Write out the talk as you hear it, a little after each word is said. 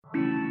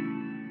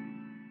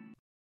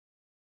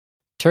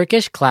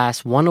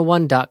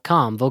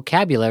TurkishClass101.com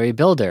Vocabulary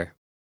Builder.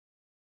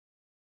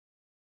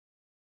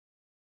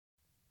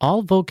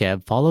 All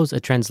vocab follows a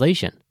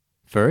translation.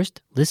 First,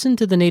 listen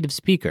to the native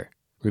speaker.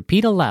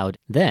 Repeat aloud,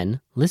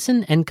 then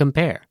listen and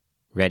compare.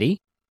 Ready?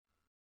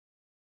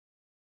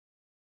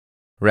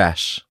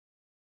 Rash,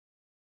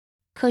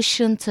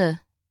 Kaşıntı.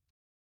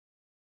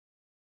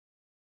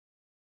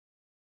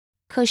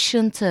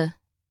 Kaşıntı.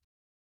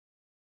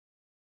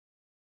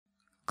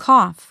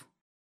 Cough,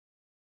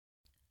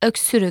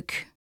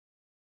 Öksürük.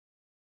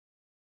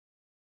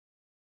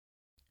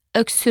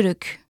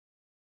 Öksürük.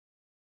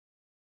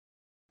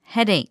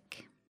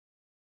 headache,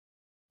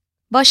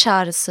 Baş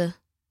ağrısı.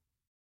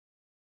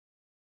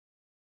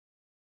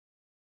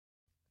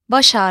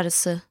 Baş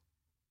ağrısı.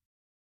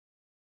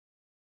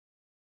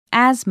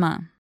 asthma,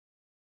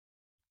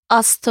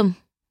 Astım.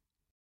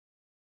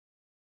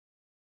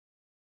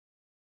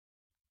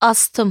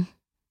 Astım.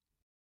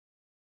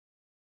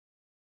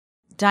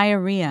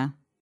 diarrhea,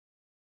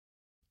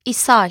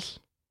 İshal.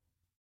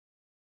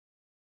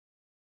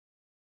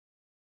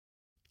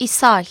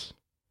 İshal.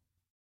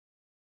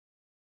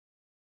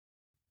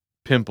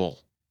 pimple,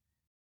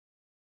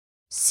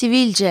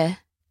 Sivilce.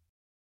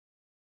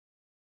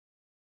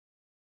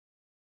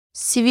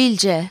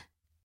 Sivilce.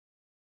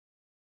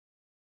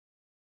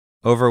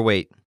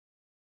 overweight,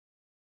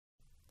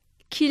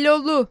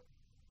 Kilolu.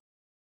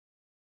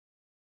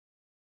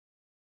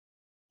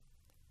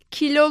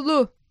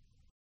 Kilolu.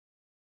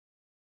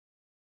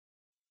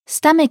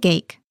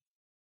 stomachache,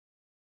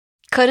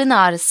 Karın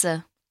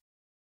ağrısı.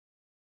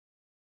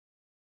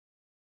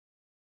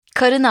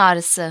 Karın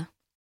ağrısı.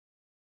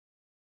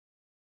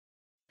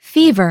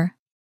 fever,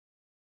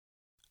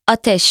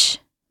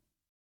 Ateş.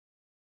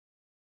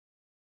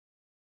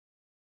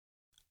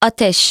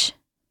 Ateş.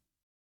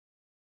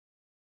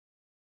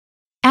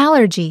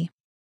 allergy,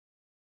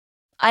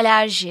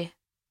 Alerji.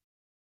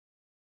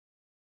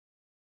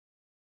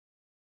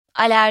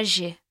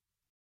 Alerji.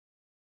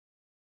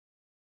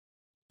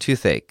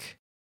 toothache,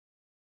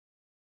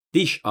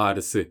 Diş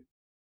ağrısı.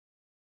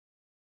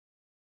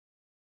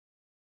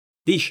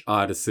 Diş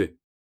ağrısı.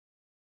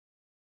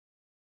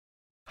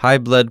 high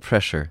blood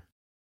pressure,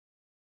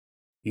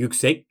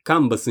 Yüksek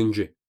kan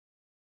basıncı.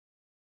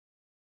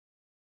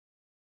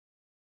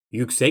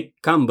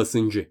 Yüksek kan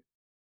basıncı.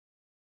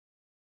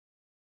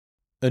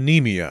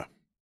 Anemia.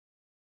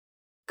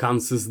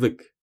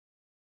 Kansızlık.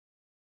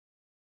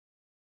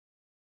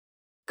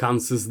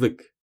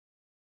 Kansızlık.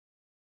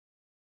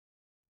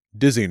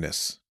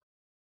 Dizziness.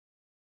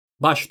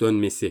 Baş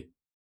dönmesi.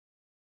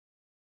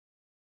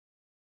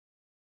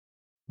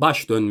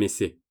 Baş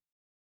dönmesi.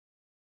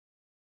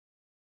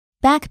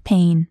 back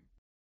pain,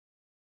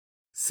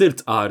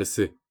 Sırt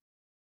ağrısı.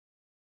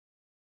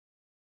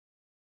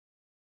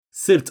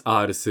 Sırt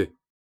ağrısı.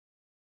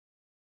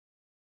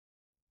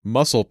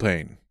 Muscle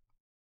pain.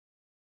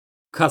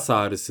 Kas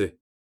ağrısı.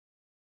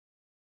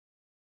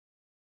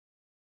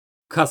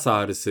 Kas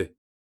ağrısı.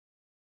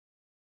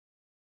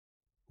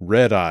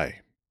 Red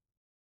eye.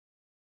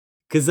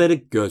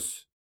 Kızarık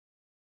göz.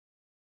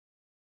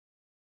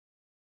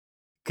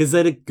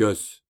 Kızarık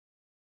göz.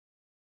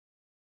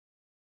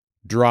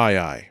 Dry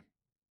eye.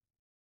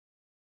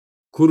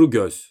 Kuru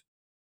göz.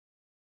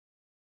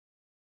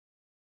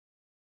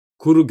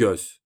 Kuru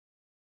göz.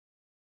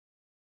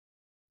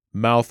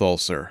 Mouth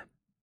ulcer.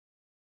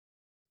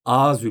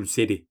 Ağız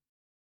ülseri.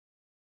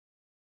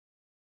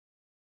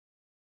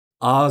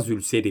 Ağız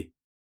ülseri.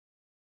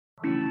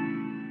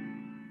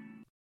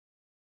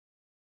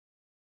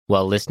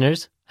 Well,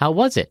 listeners, how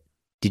was it?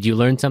 Did you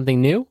learn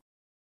something new?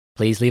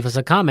 Please leave us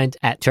a comment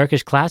at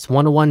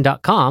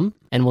TurkishClass101.com,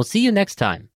 and we'll see you next time.